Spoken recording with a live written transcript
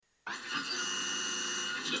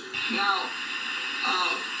Now,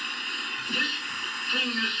 this thing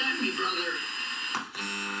you sent me, brother.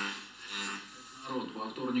 Народ, во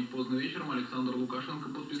вторник поздно вечером Александр Лукашенко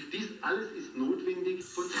подписал. Dies alles ist notwendig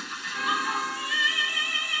von...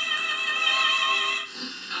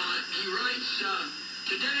 He writes,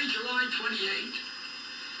 today, July 28th,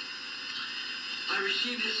 I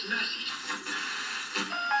received this message.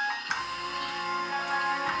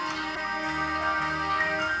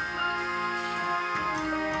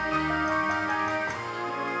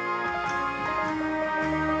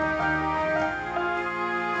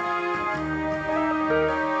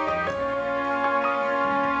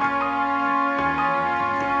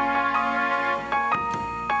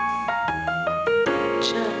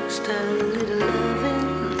 Just a little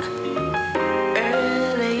loving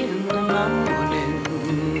early in the morning.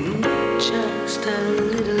 Just a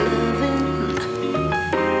little loving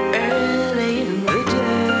early in the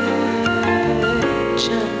day.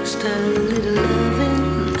 Just a little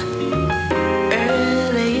loving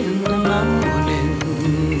early in the morning.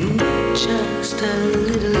 Just a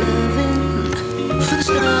little loving for the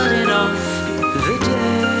starting off the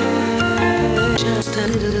day. Just a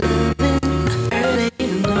little loving.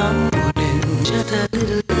 Just a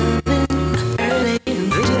little thing early in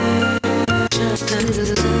the day. Just a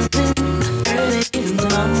little thing early in the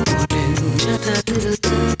morning. Just a little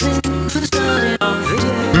thing for the starting of the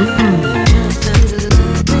day. Just a little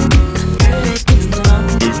thing early in the morning. Just a little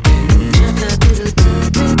thing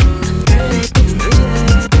early in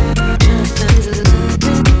the day. Just a little thing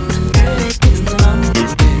early in the morning.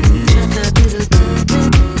 Just a little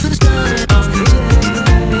thing for the starting of the day.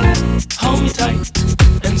 Hold me tight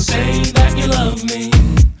and say that you love me.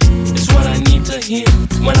 It's what I need to hear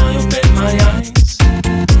when I open my eyes.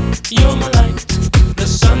 You're my light, the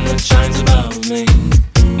sun that shines above me.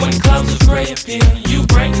 When clouds of gray appear, you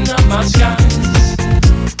brighten up my skies.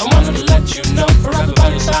 I wanted to let you know forever by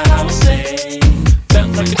your side I will stay.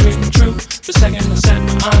 Felt like a dream true the second I set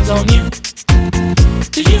my eyes on you.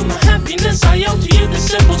 To you my happiness I owe, to you the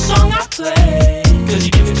simple song I play. Cause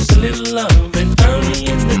you give me just a little love and early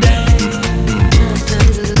in the day.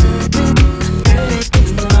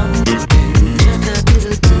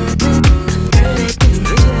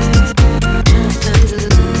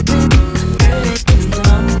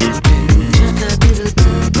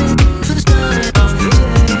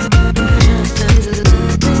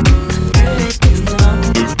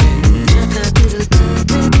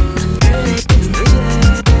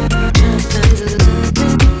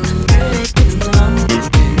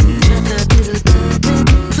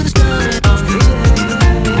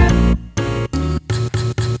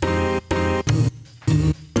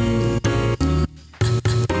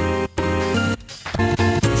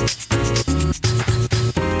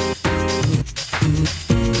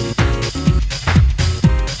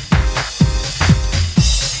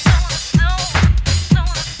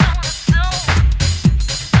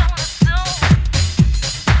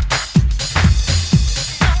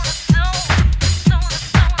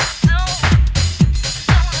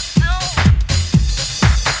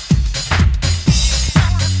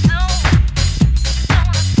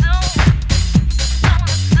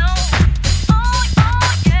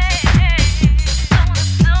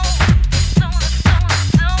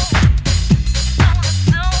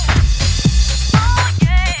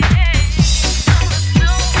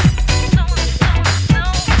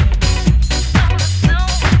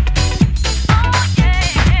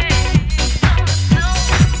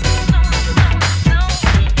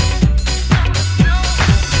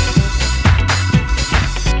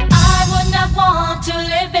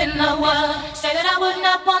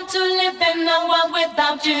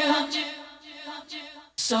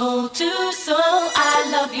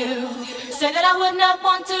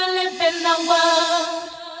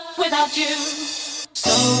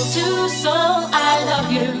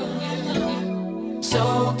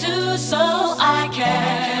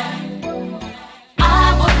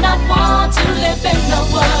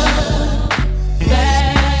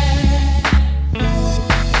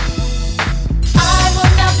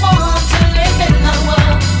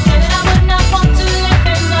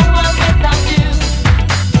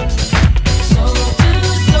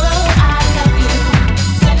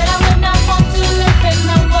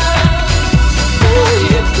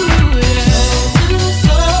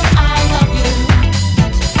 So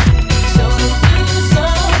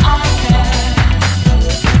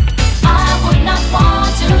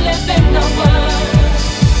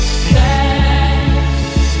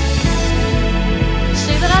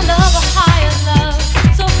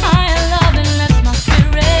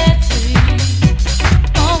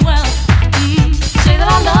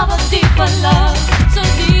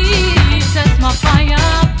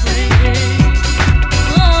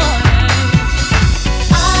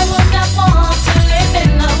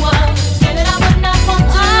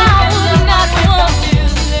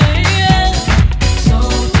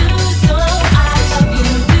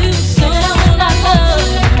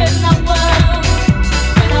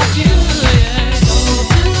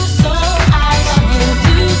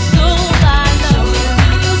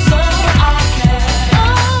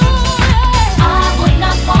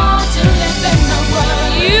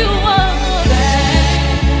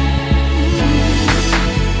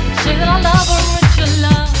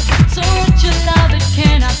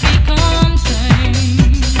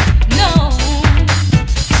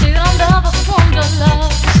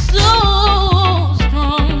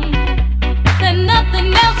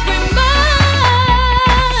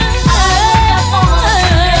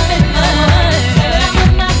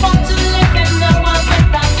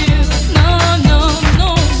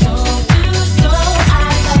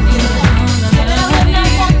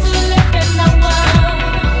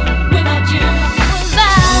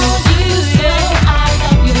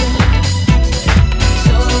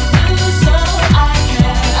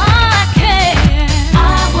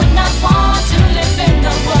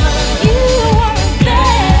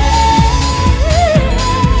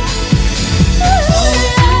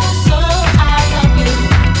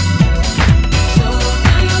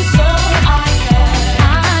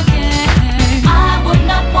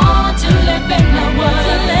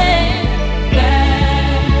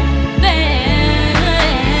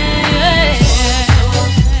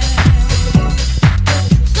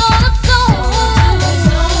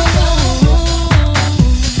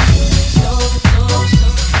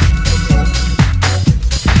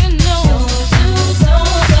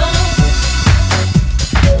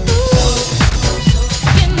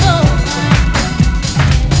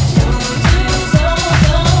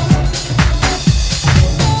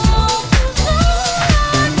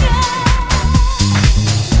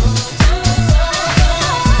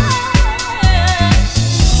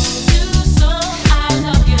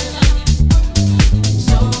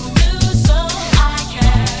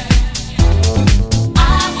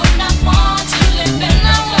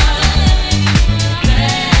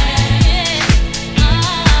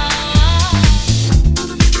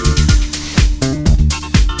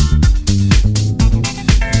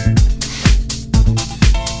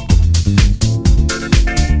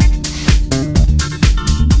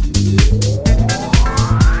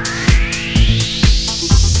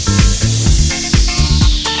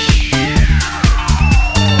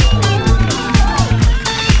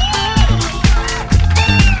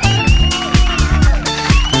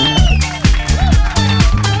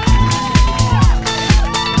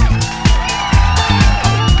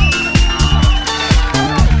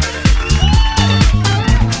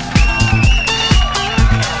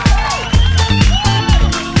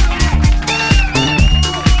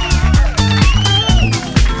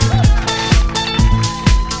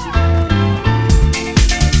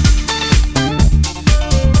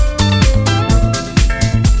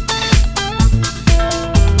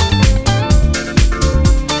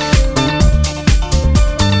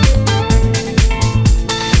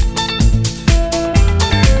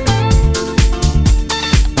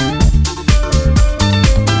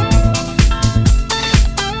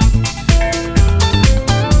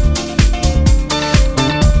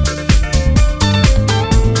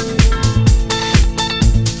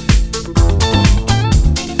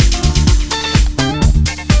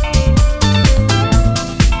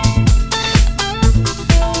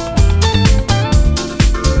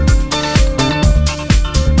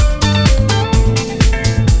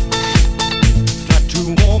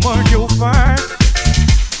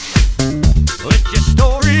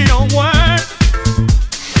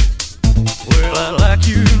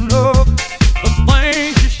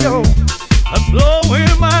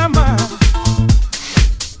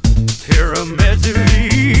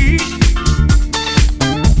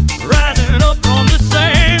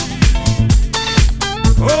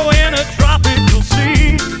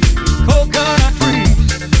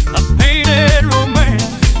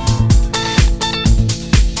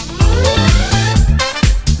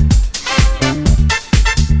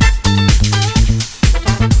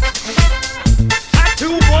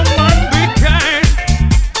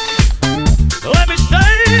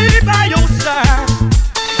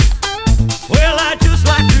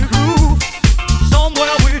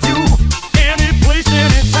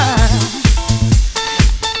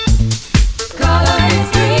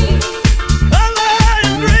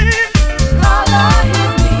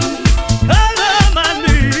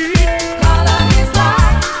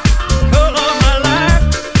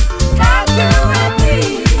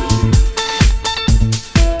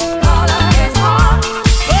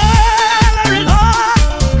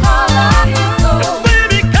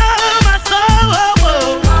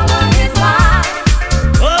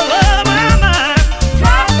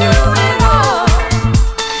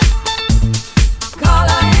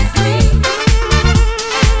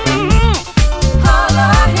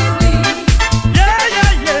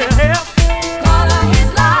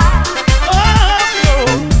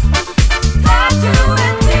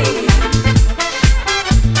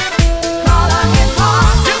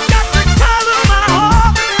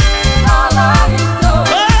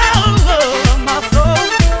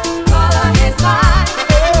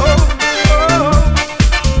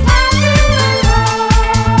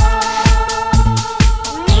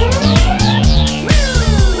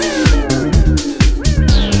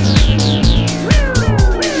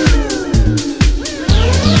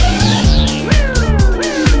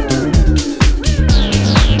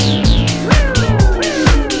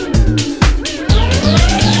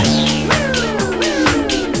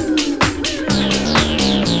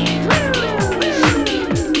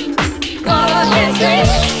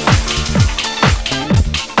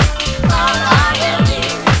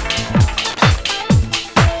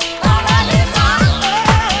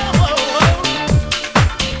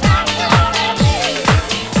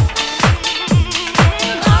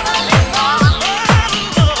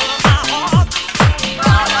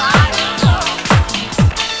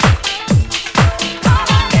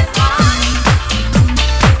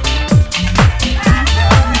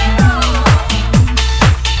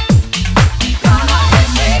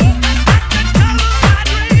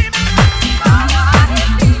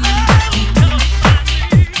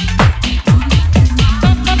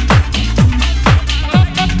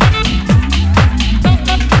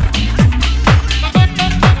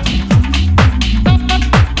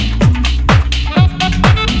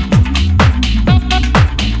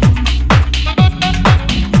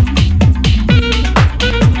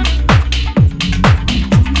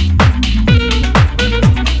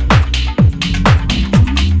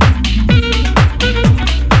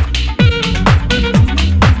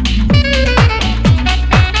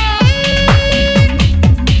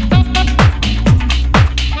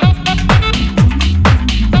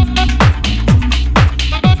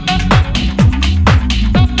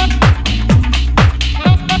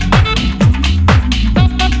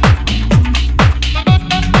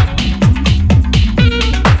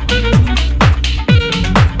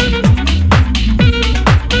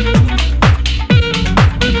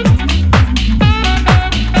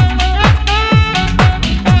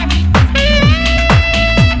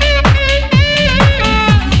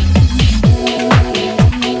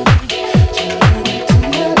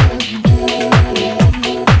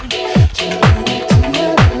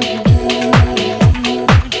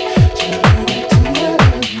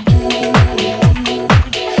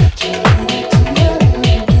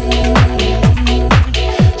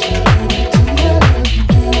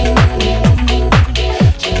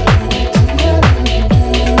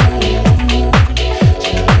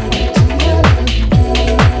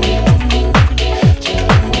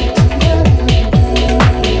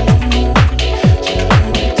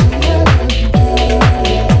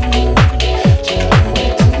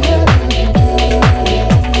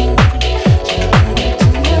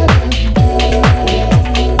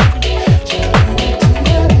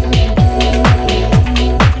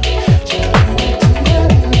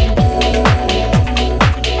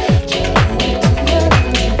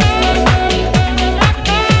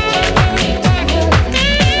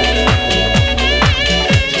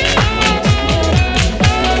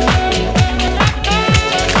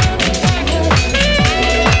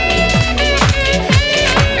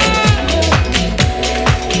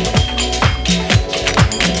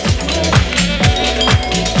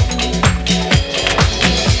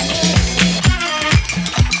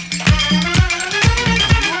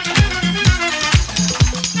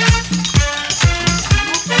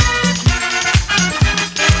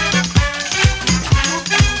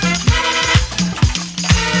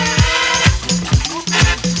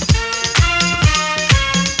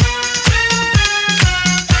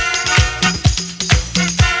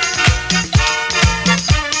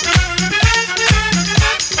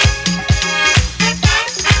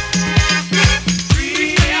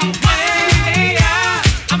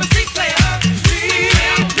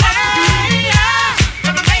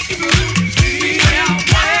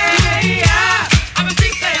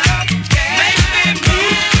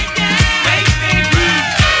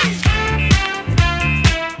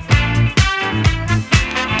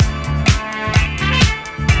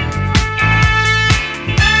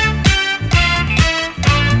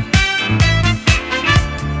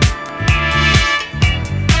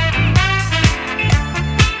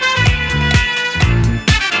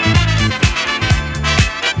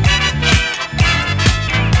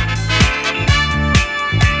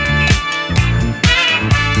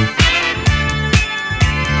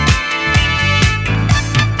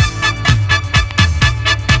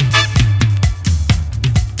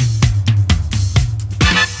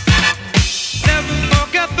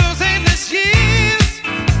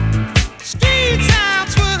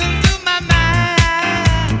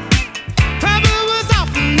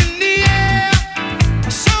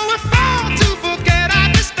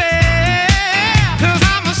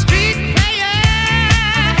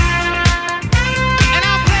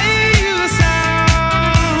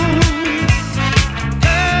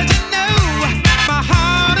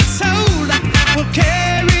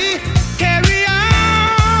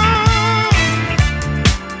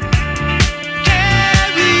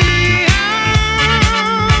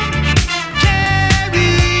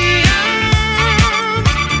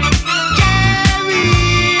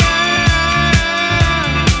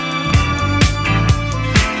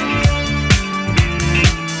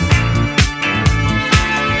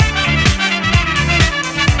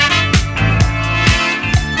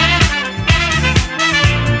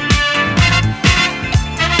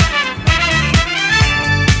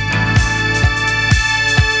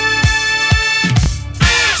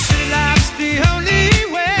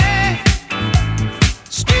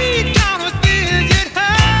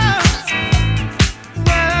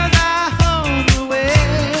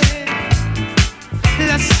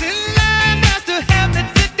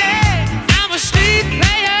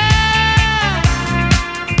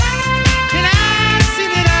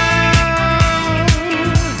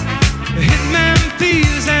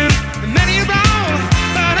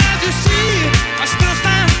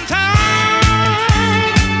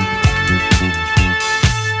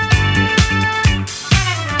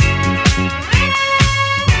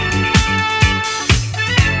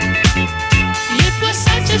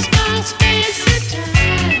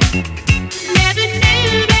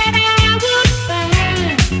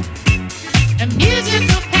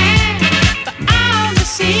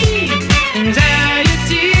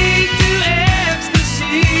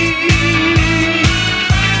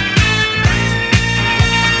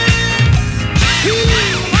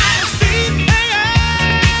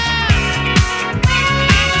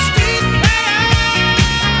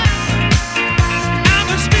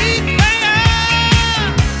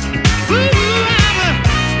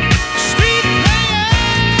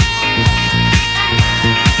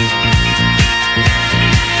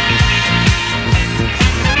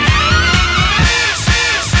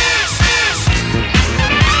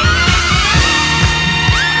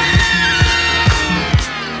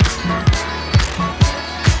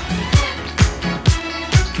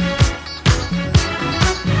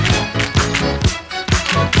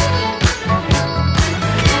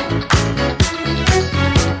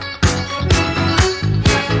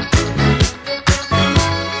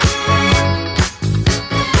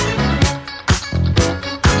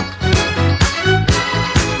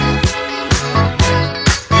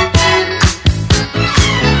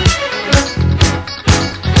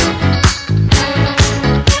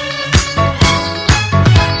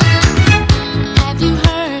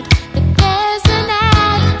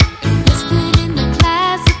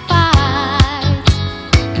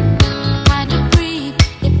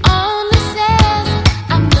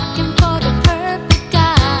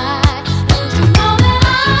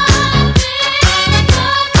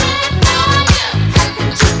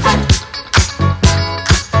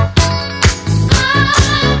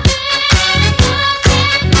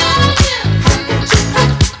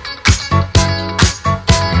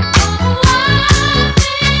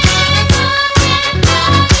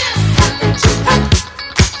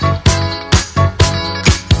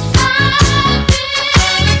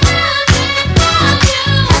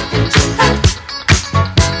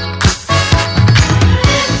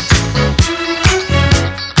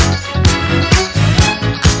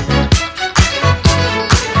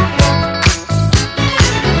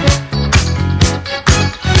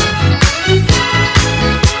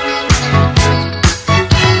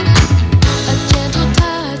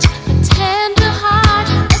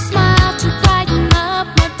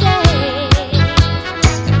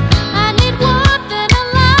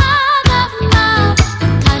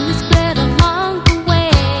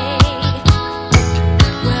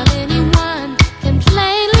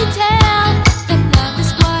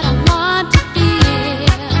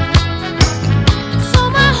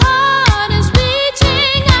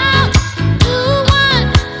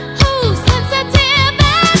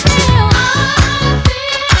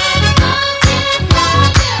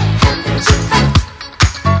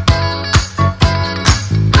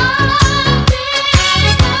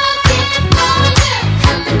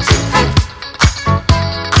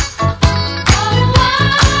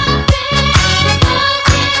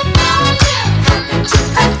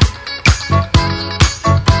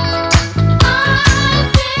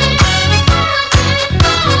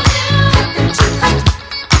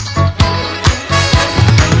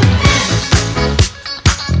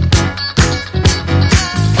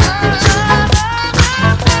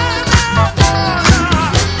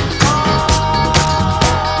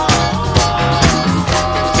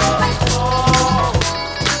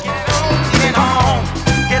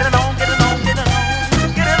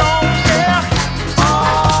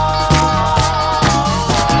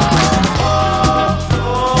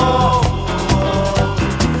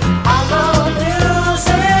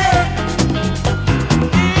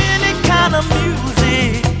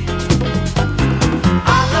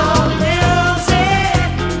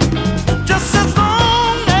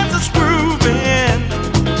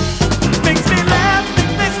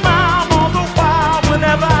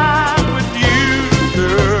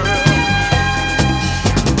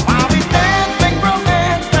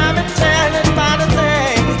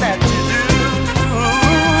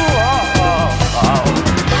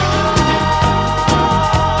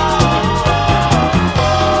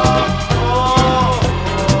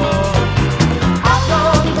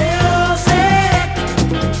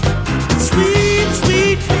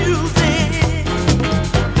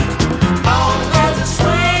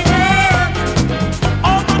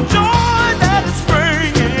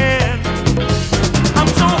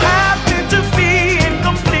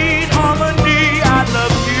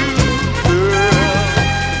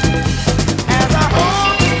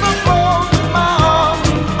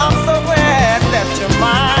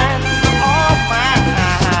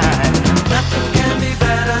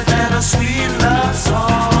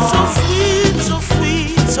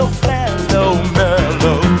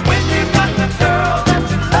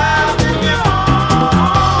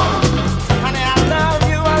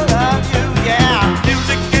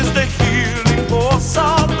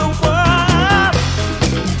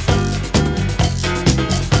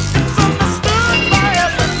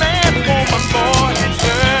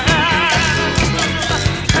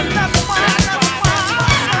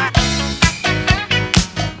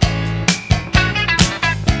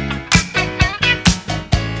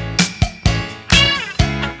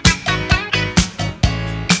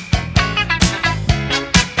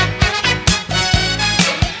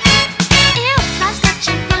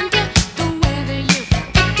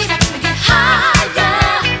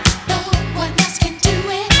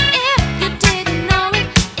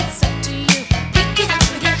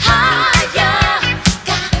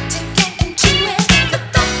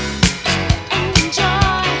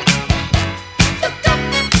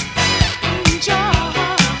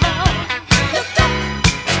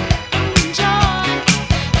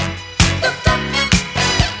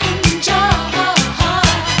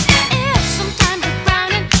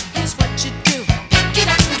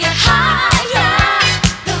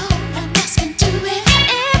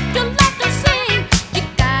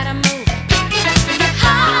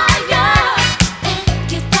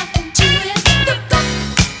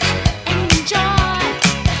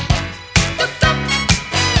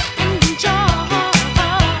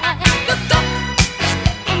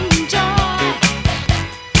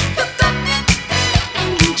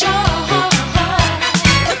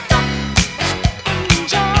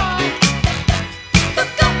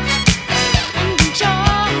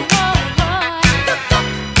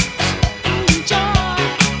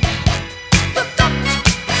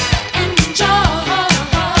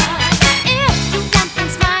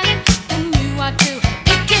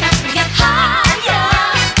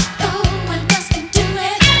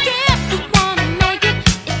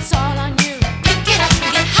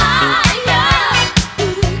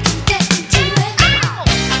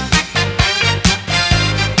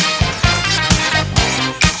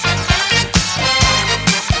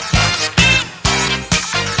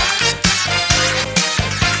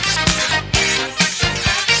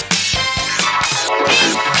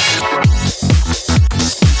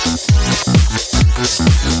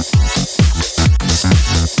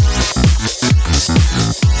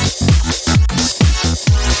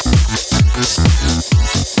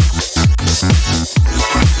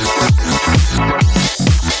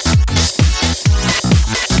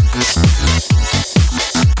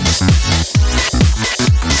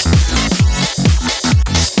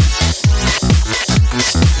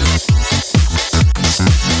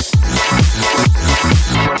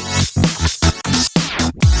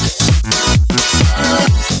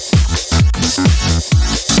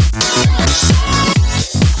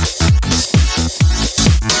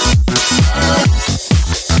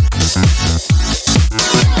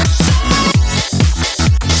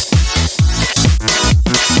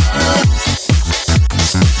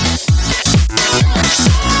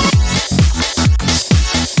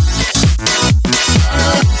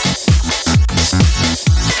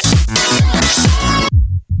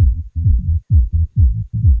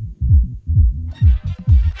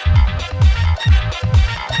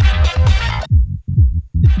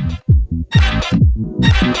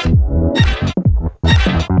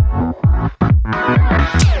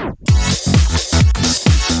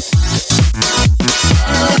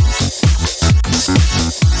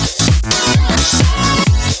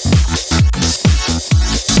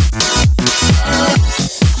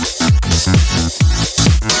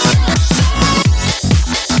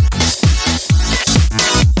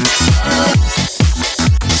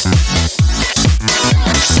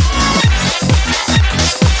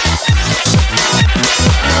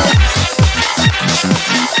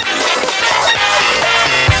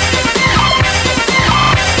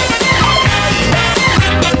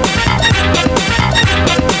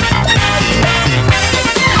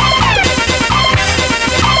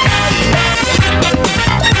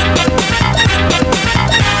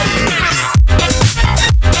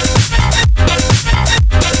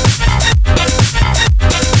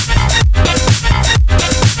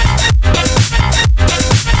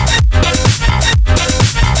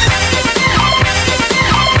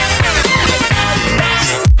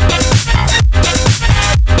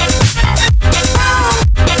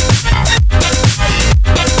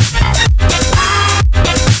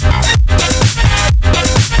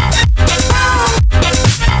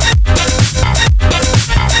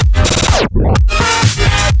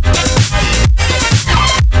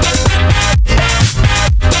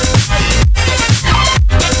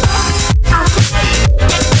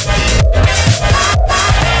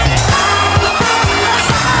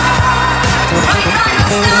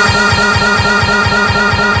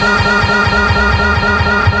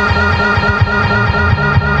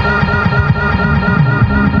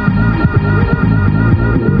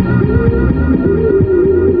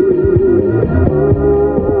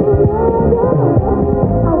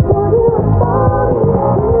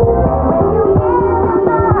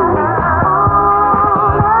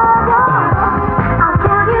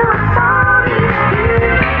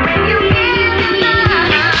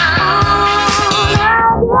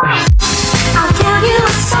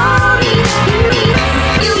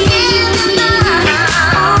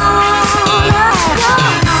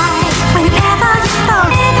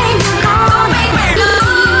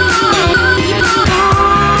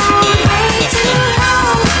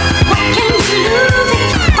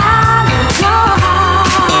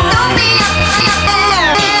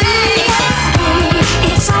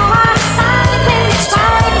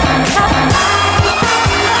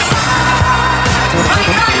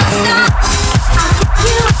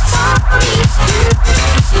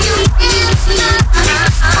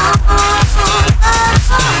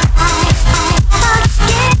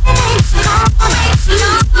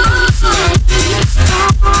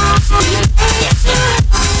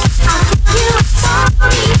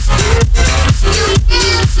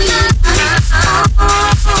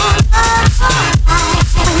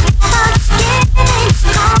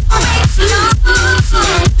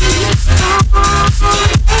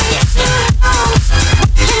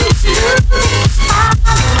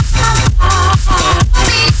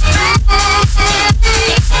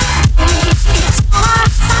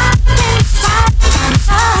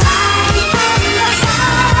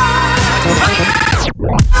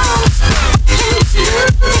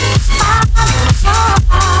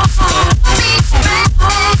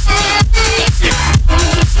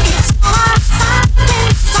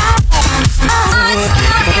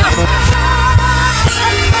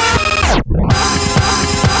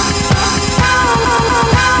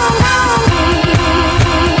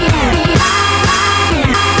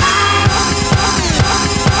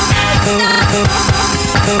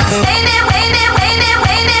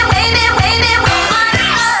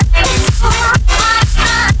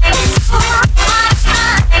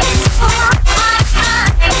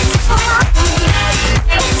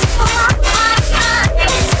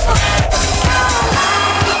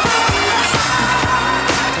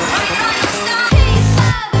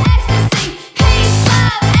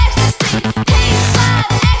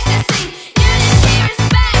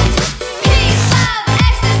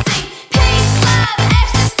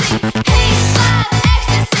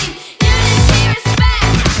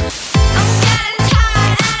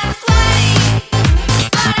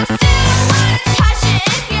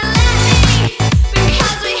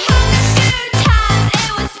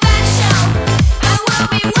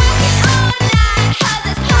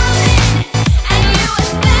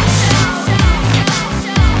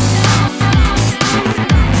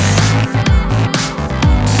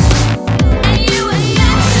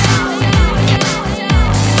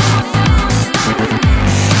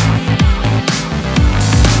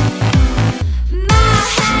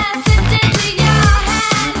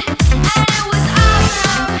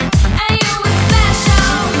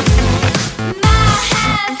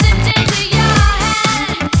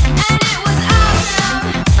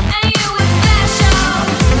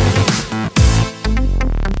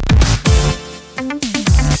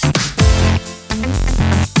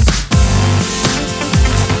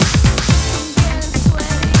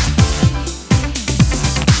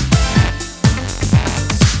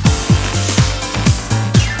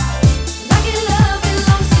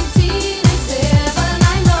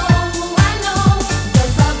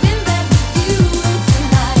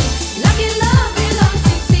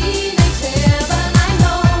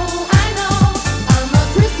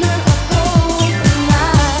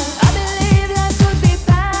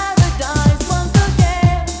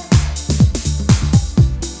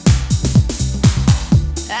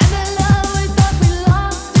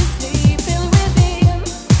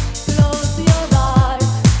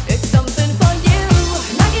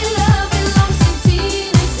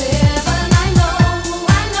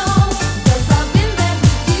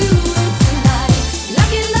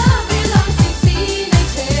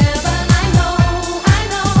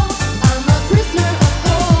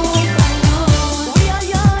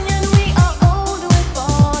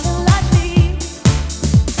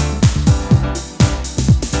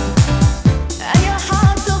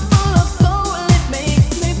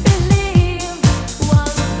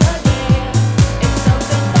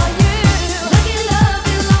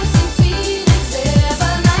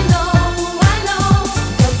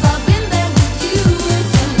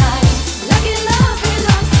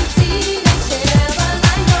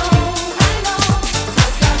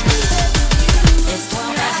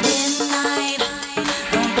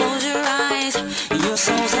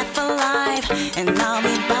I'll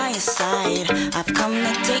be by your side. I've come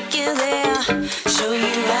to take you there, show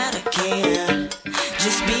you how to care.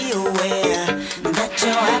 Just be aware that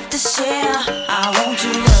you'll have to share. I want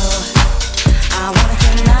your love, I want it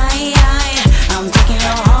tonight. I'm taking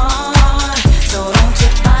your heart, so don't you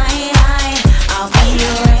fight. I'll be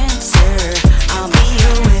your answer, I'll be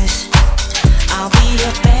your wish, I'll be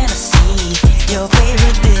your fantasy, your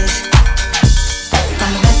favorite dish.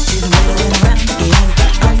 From the back to the middle and around again,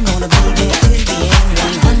 I'm gonna be there till the end,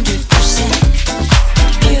 100%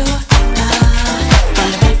 pure love. From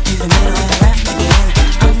the back to the middle and around again,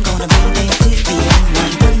 I'm gonna be there till the end,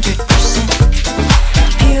 100%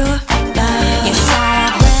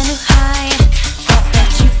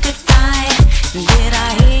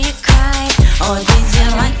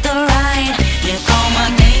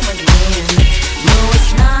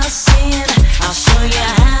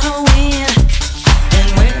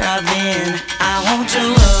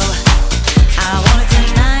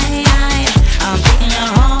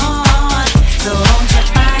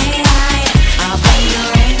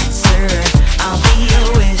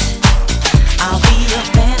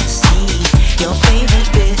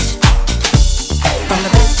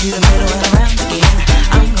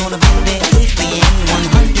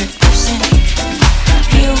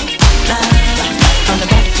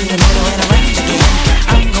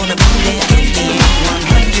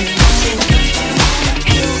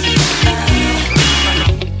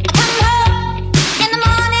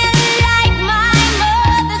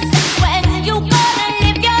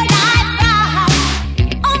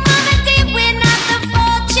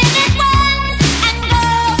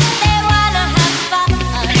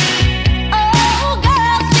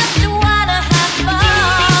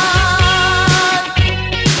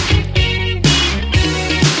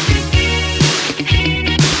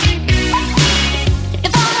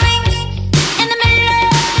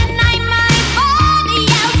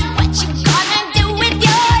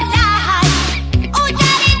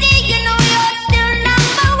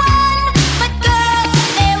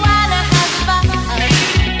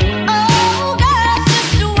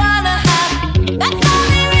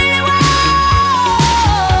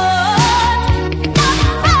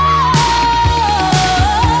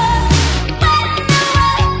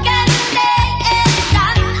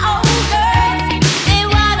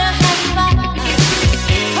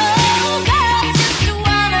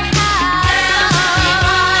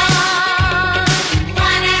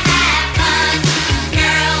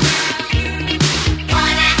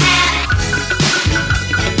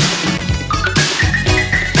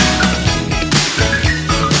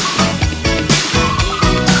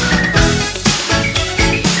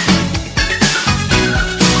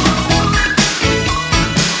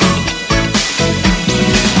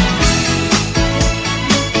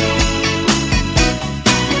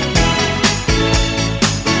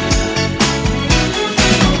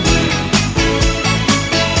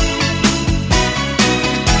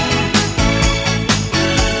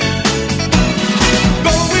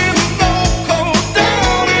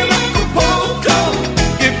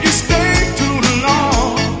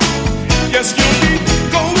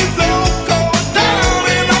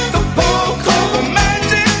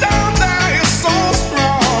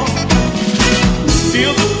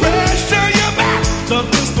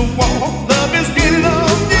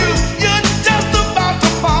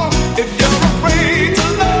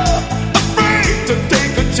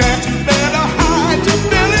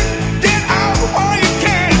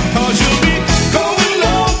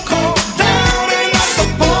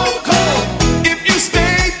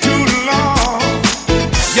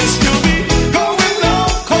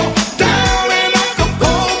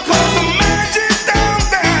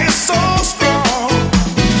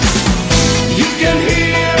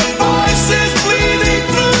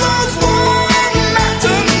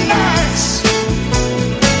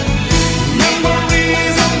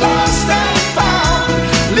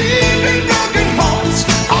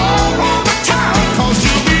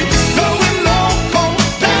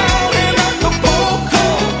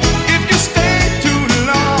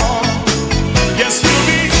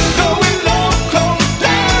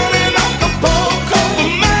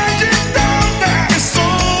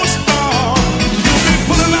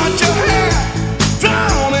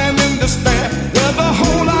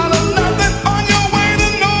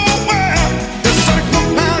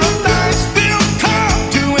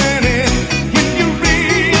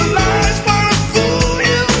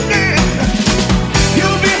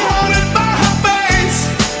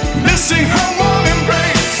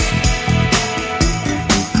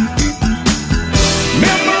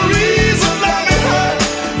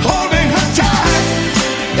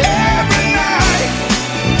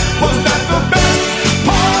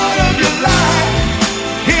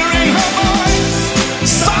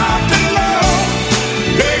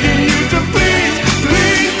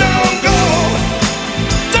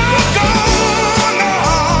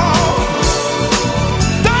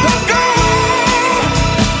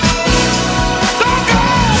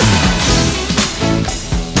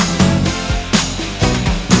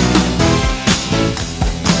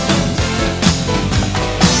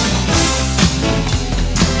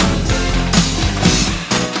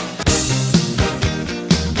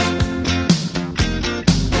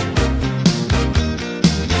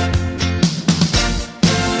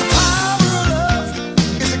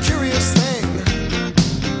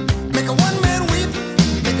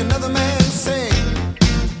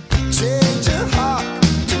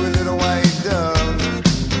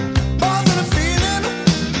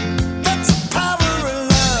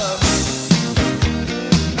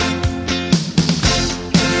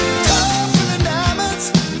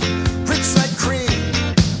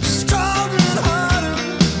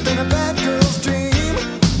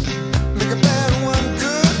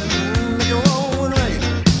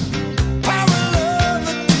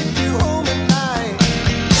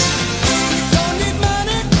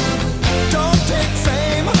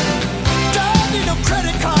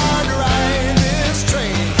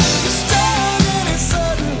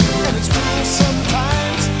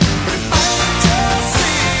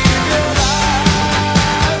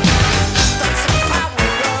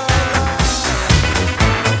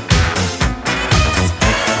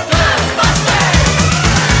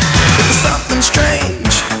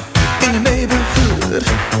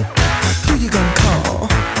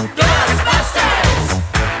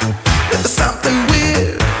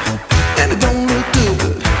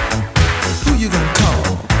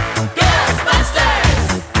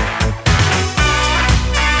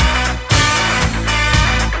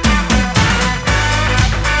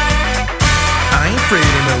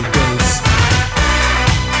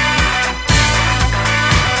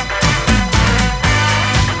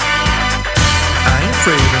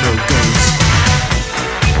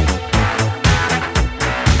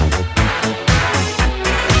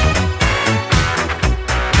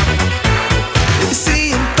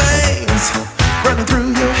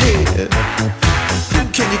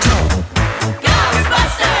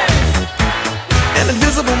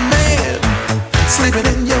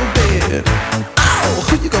 scared. Oh,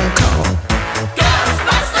 who you gonna call?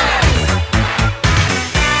 Ghostbusters!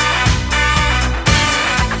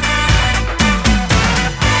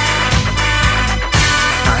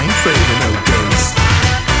 I ain't afraid of no ghosts.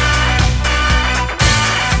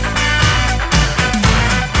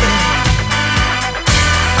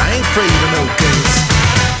 I ain't afraid of no ghosts.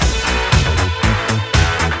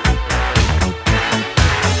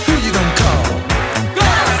 Who you gonna call?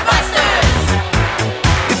 Ghostbusters!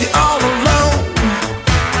 If you're all alone,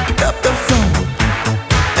 pick up the phone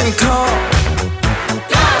and call.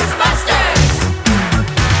 Ghostbusters!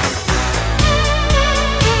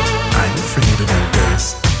 I ain't afraid of no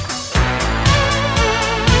ghosts.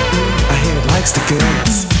 I hear it likes the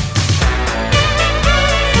girls.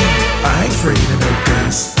 I ain't afraid of no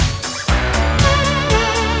ghosts.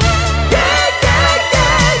 Yeah, yeah,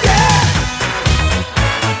 yeah, yeah.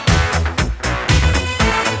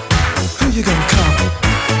 Who you gonna call?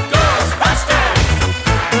 Ghostbusters!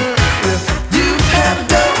 If you've had a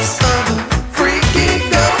dose of a freaky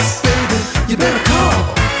ghost, baby, you better call.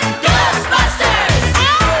 Ghostbusters!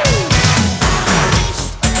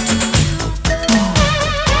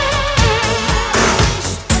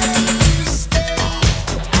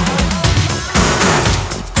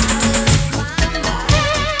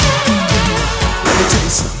 Let me tell you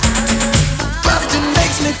something. Bustin'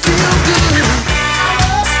 makes me feel good.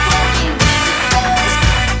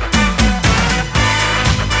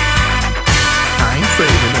 I ain't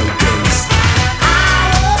afraid of no ghosts.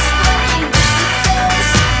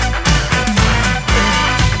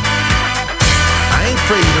 I ain't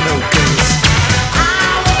afraid of no ghosts.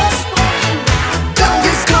 Don't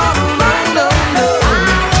get caught alone, no, no.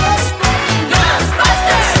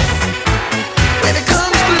 Ghostbusters! When it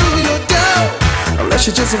comes through your door, unless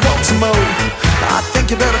you just want some more, I think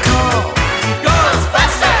you better call.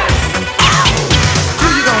 Ghostbusters! Who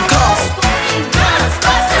you gonna call?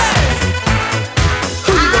 Ghostbusters!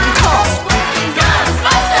 Who you gonna call?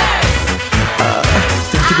 Ghostbusters!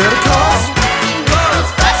 Think you better call?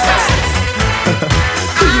 Ghostbusters!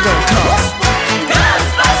 Who you gonna call?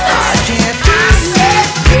 Ghostbusters! I can't hear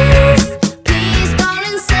you. Please don't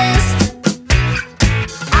insist.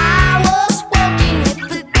 I was walking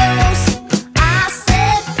with the ghost. I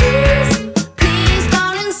said,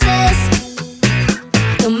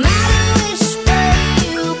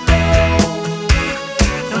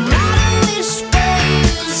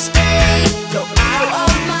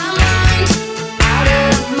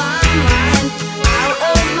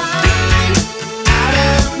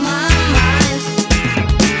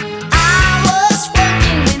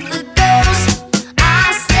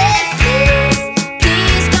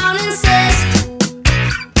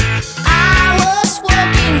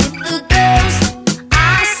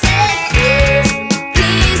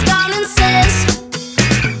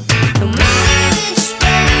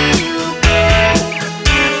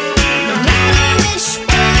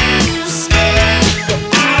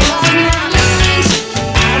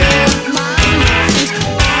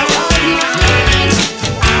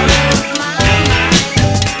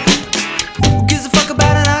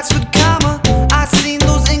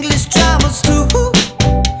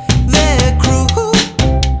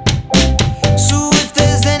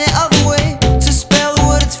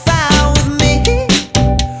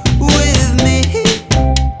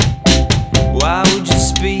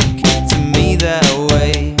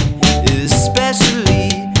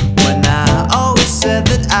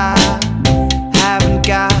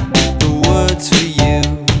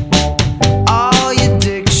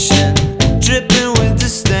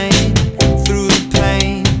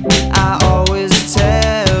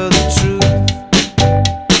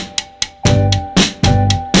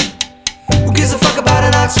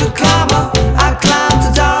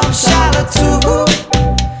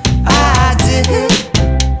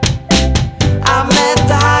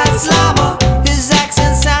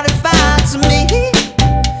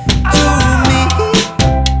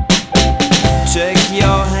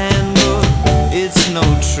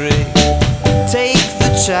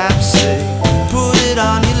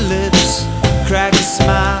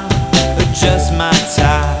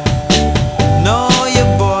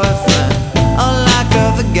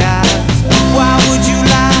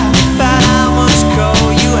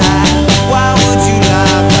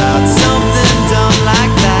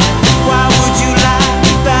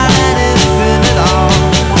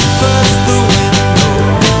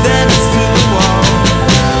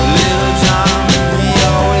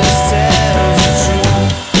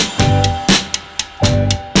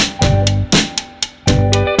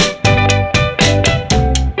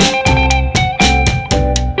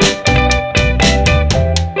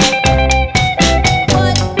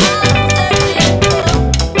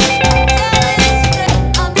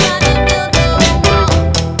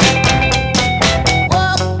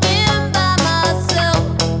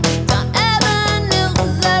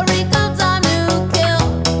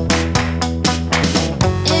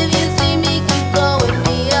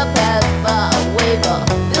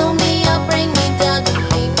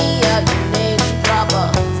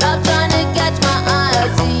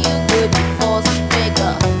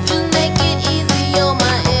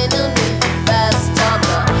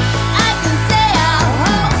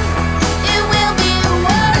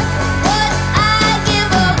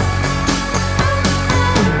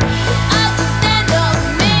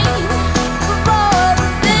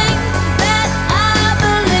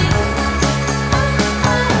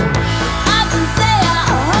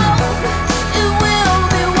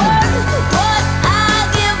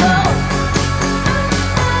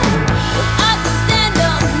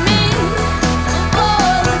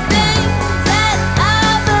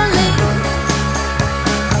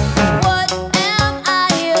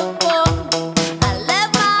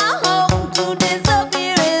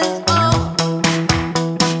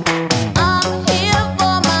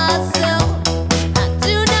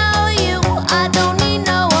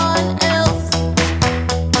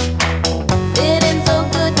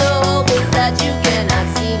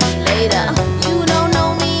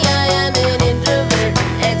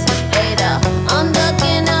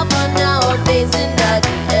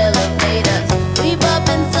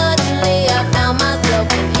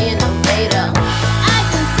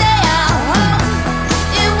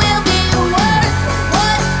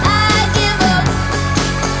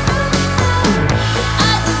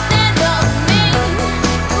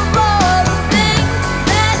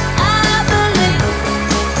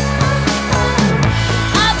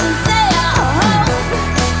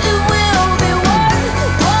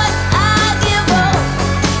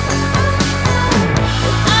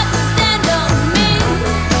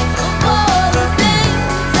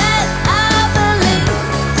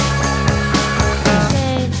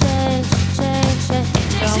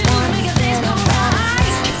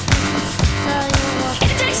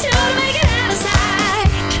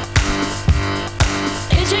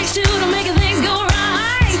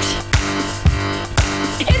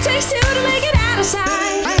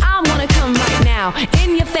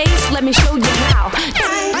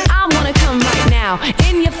 now.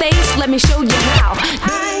 In your face, let me show you how.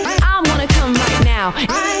 I wanna come right now.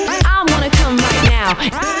 I wanna come right now.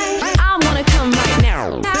 I wanna come right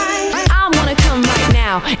now. I wanna come right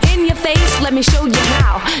now. In your face, let me show you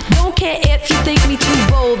how. Don't care if you think me too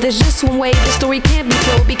bold. There's just one way the story can't be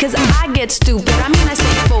told, because I get stupid. I mean, I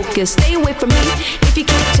stay focused. Stay away from me if you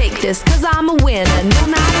can't take this, cause I'm a winner, no,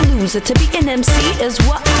 not a loser. To be an MC is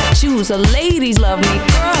what I choose. The ladies love me,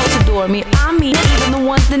 girls adore me. I mean, even the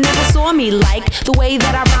ones that never saw me like the way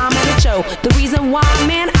that I rhyme at a show. The reason why,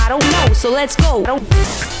 man, I don't know. So let's go.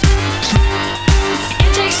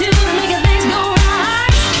 It takes two to make a things go right.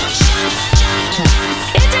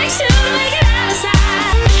 It takes two to make it out of sight.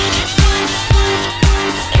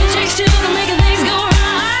 It takes two to make a things go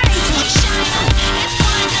right.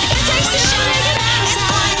 It takes two to make it out of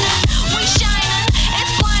sight. We shining,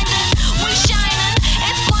 it's blinding. We shining,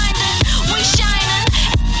 it's blinding. We shining.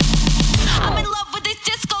 I'm in love with this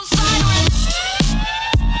disco siren.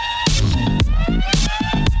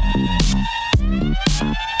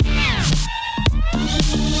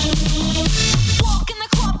 Walk in the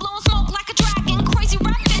club, blowing smoke like a dragon. Crazy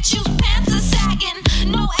rap bitch, use pants.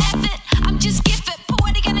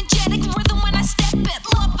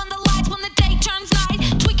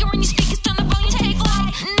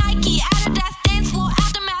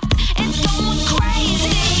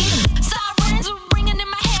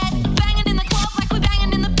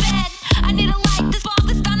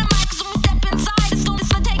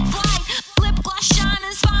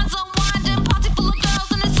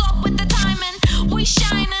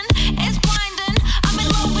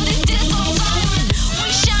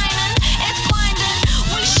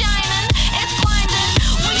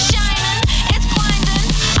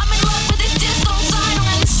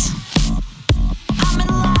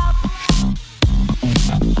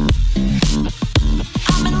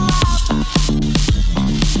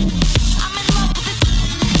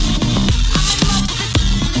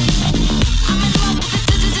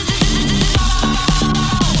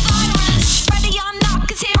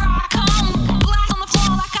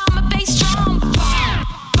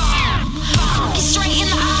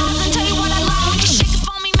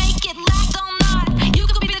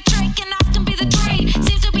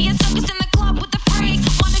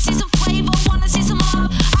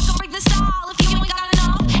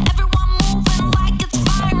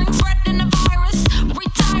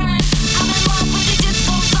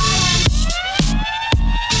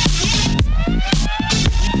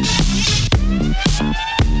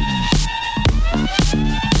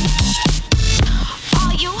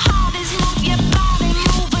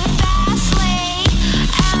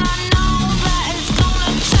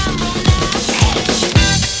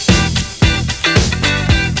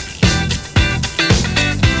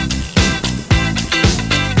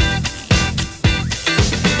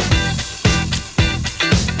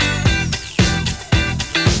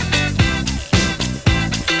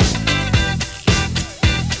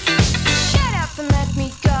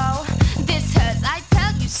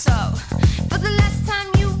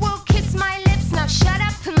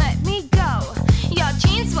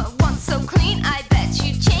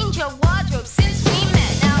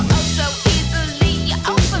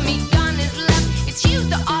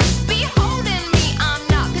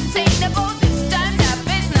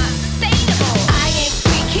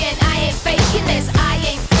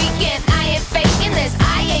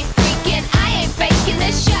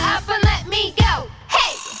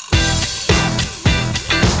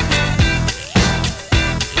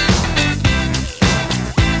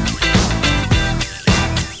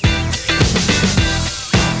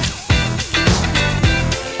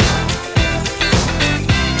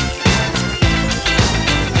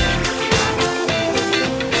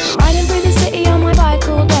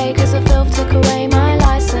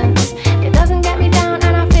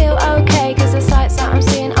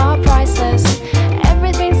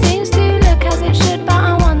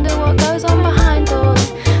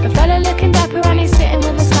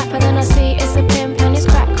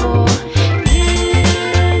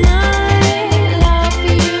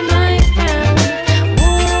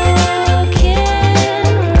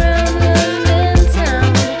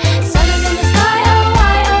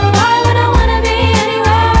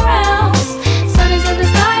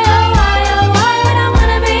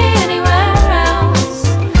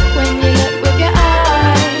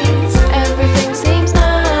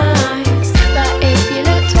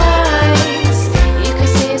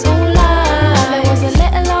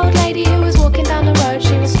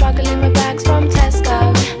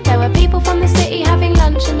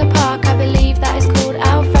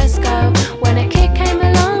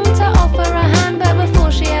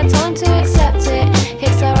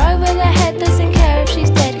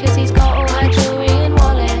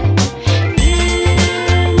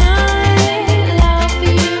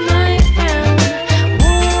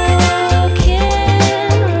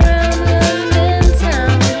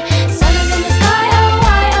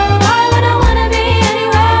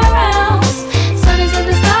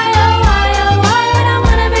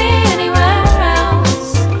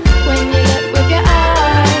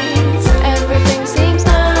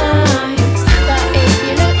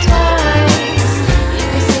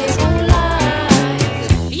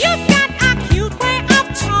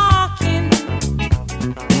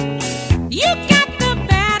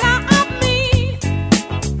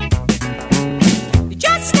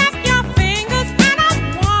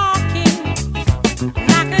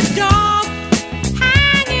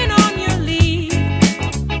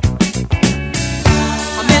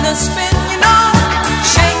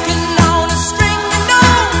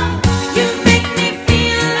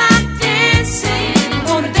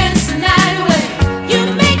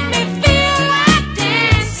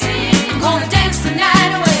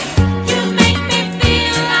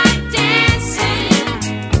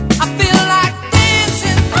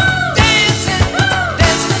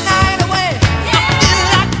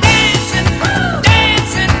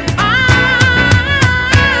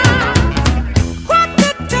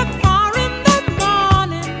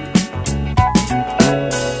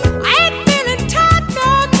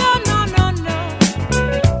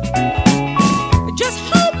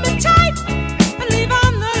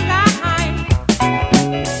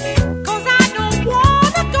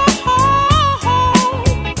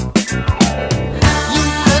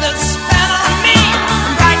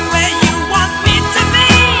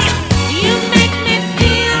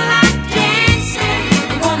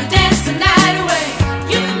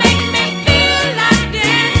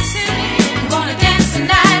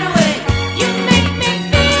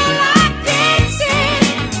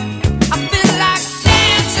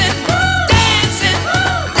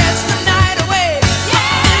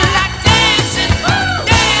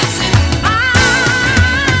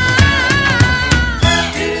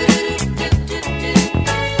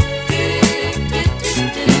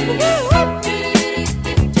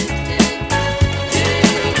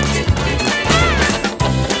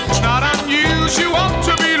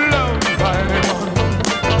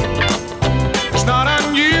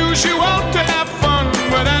 unusual to have fun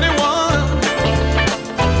with anyone,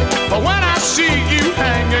 but when I see you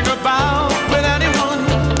hanging about with anyone,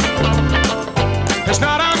 it's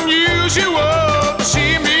not unusual to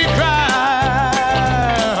see me cry.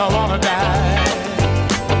 I wanna die.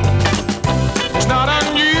 It's not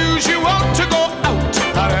unusual to go out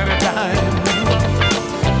at any time,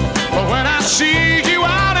 but when I see you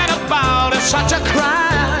out and about, it's such a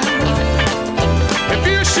crime. If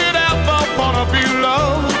you should ever wanna be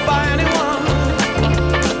loved by anyone,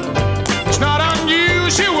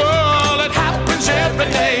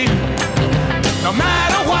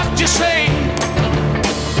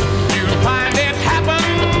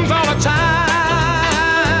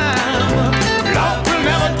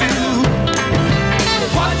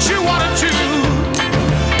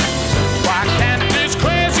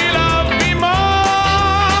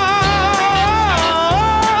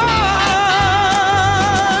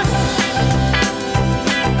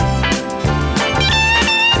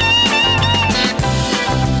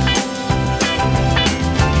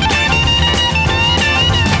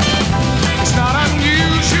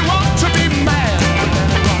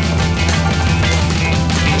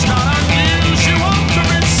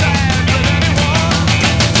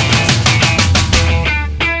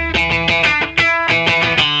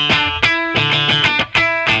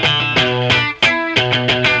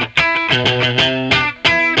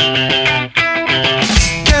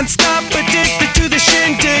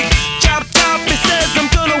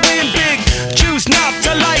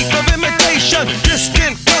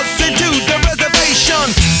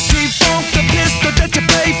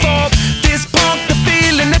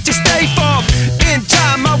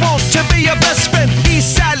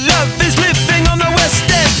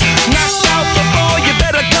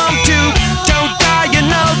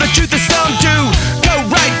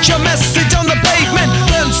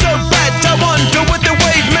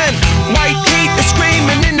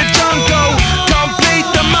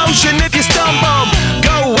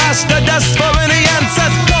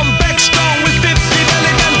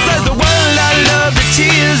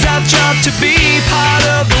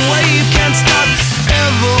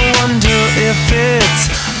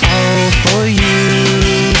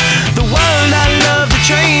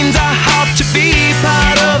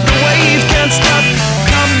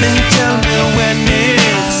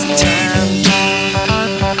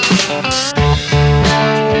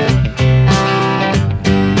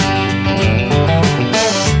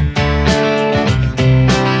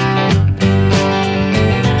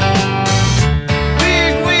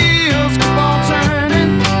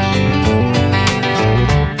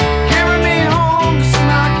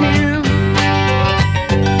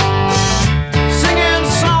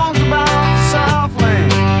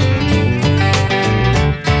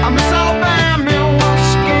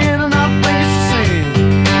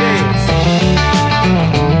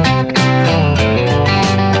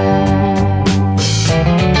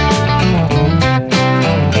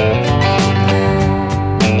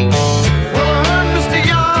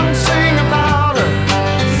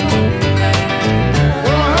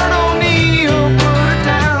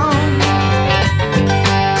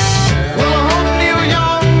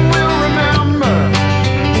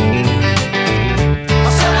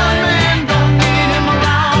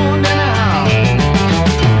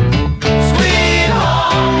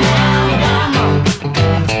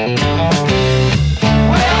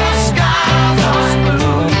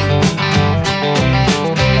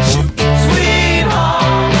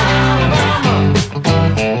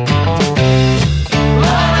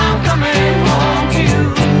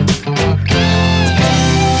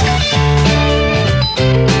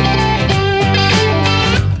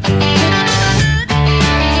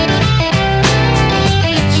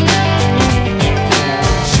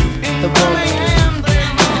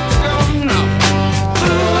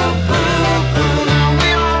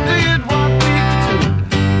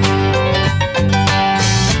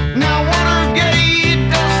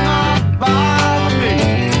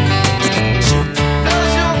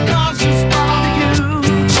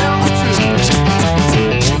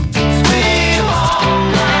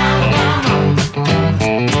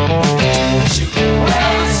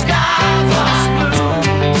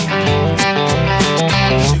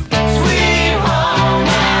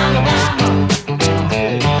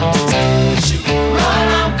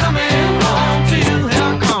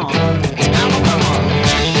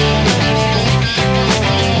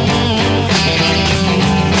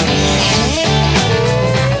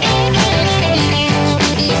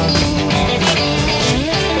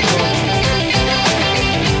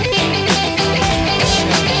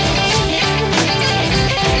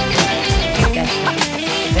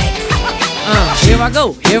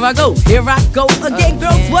 go, here I go, here I go again,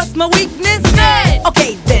 girls. What's my weakness?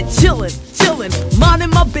 Okay, then chillin', minding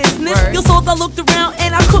my business. You saw I looked around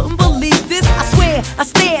and I couldn't believe this. I swear, I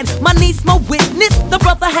stand, my niece, my witness. The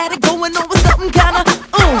brother had it going on with something kinda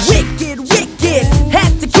wicked,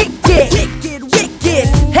 had to kick it. Wicked,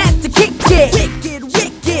 had to kick it.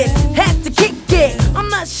 Wicked, had to kick it. I'm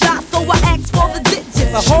not shy, so I asked for the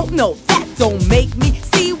digits. I hope no, that don't make me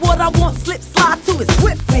see what I want. Slip, slide to it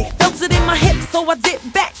swiftly. Felt it in my hips, so I dip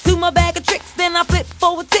back to my bag of tricks. Then I flip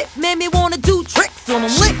for a tip, made me wanna do tricks on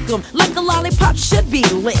them, lick them like a lollipop should be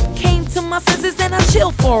lit. Came to my senses and I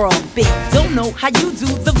chill for a bit. Don't know how you do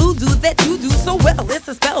the voodoo that you do so well. It's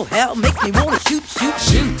a spell, hell makes me wanna shoot.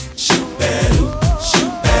 Shoot, badu,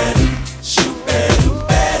 shoot, badu, shoot, badu,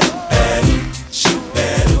 badu, badu, shoot,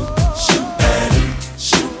 badu, shoot, badu,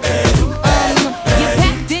 shoot, badu, badu. You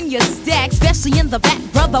packed in your stack, especially in the back,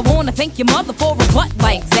 brother. Wanna thank your mother for a butt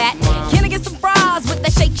like that. Can I get some fries with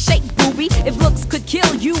that shake, booby? If looks could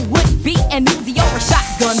kill, you would be an Uzi or a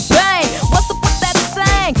shotgun. Bang! What's up with that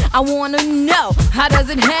thing? I wanna know, how does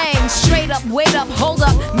it hang? Straight up, wait up, hold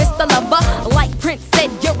up, Mr. Lover. Like Prince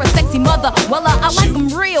said, you're a sexy mother. Well, I like them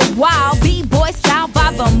real wild. B-boy style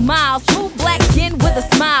by the mile. Smooth black skin with a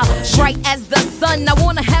smile. Bright as the sun, I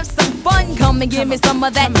wanna have some fun. Come and give me some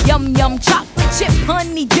of that yum chocolate chip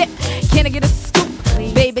honey dip. Can I get a scoop?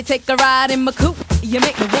 Baby, take a ride in my coupe. You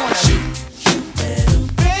make me wanna shoot.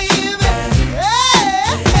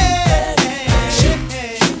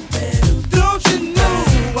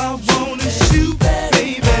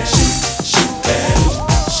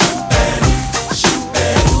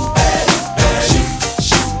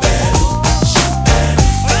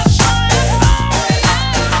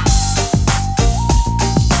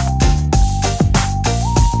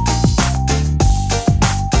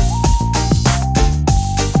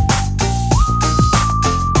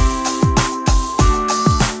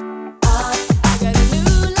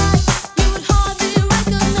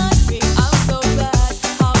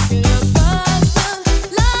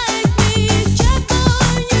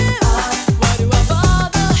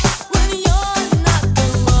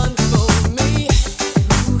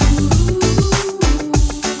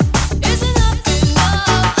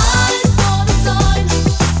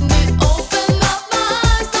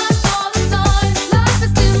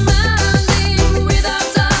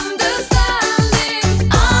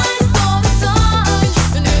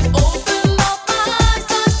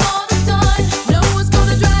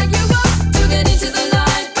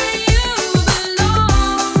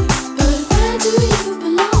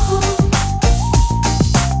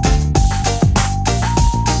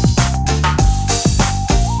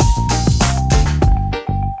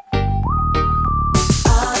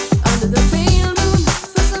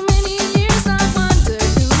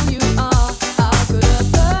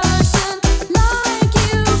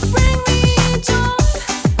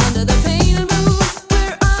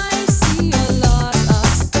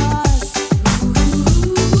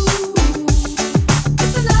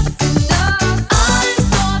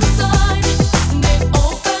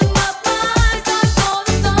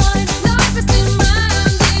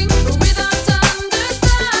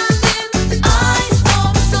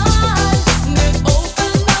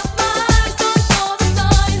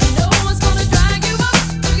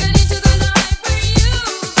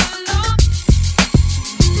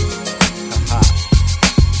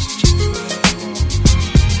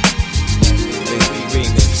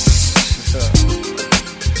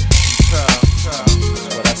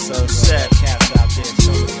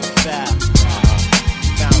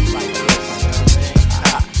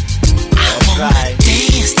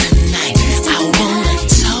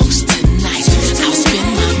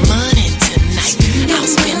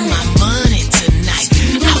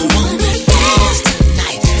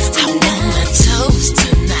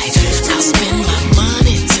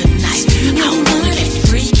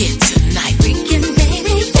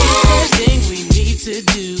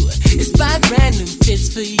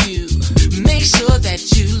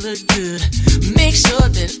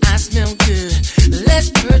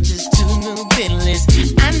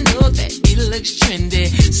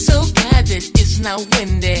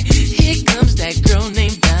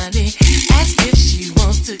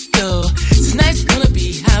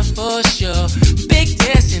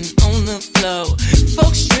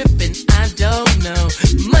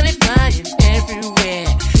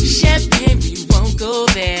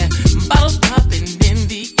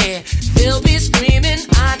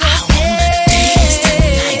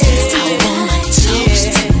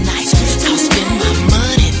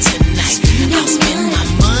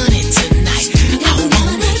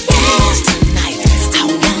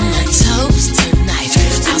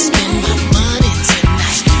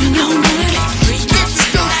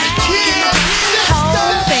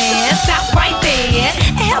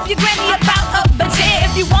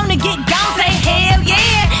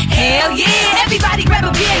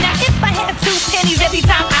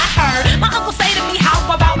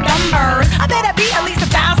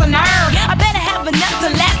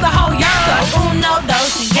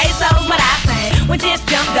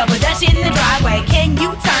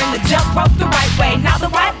 turn the jump rope the right way, not the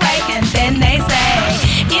right way. And then they say,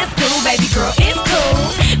 it's cool, baby girl, it's cool.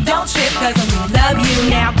 Don't trip, cause we love you.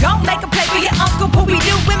 Now go make a play for your uncle, what we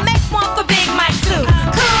do, and make one for Big Mike too.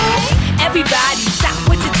 Cool. Everybody stop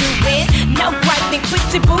what you're doing. No griping, quit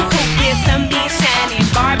your boo-hoo. Sun be shining,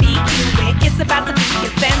 barbecue. It's about to be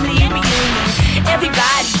a family reunion.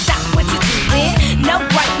 Everybody stop what you're doing. No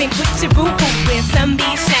griping, quit your boo-hoo. Sun be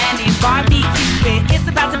shining, barbecue. It's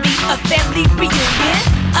about to be a family reunion.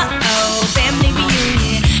 Uh-oh, family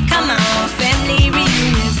reunion. Come on, family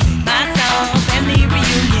reunion. Sing my song, family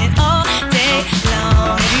reunion. All day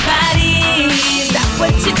long. Everybody stop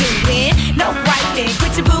what you're doing. No griping,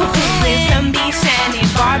 quit your boo-hoo. Sun be shining,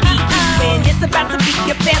 barbecue. It's about to be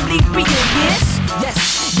a family reunion. Yes,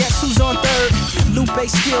 guess who's on third? Lupe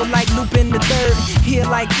still like Lupin the third. Here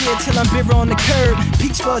like here till I'm bitter on the curb.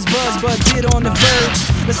 Peach fuzz buzz, but did on the verge.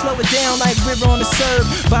 Let's slow it down like river on the serve.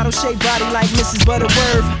 Bottle shaped body like Mrs.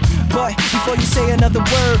 Butterworth. But before you say another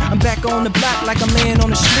word, I'm back on the block like I'm laying on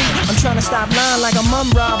the street. I'm trying to stop lying like I'm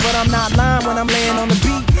Mum-Ra, but I'm not lying when I'm laying on the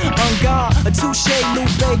beat. On guard, a touche,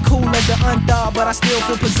 Lupe, cool as the unthaw, but I still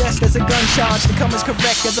feel possessed as a gun charge to come as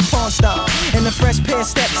correct as a porn star. And a fresh pair of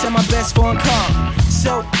steps and my best foreign car.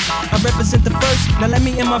 So, I represent the first, now let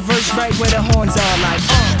me in my verse right where the horns are like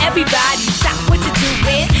Everybody stop what you're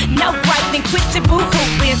doing. No griping, quit your boo-hoo.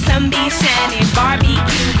 Sun be shining, barbecue.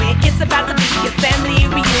 It's about to be a family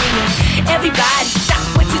reunion. Everybody stop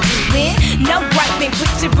what you're doing. No griping, quit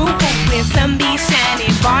your boo-hoo. Sun be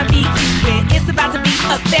shining, barbecue. It's about to be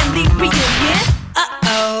a family reunion.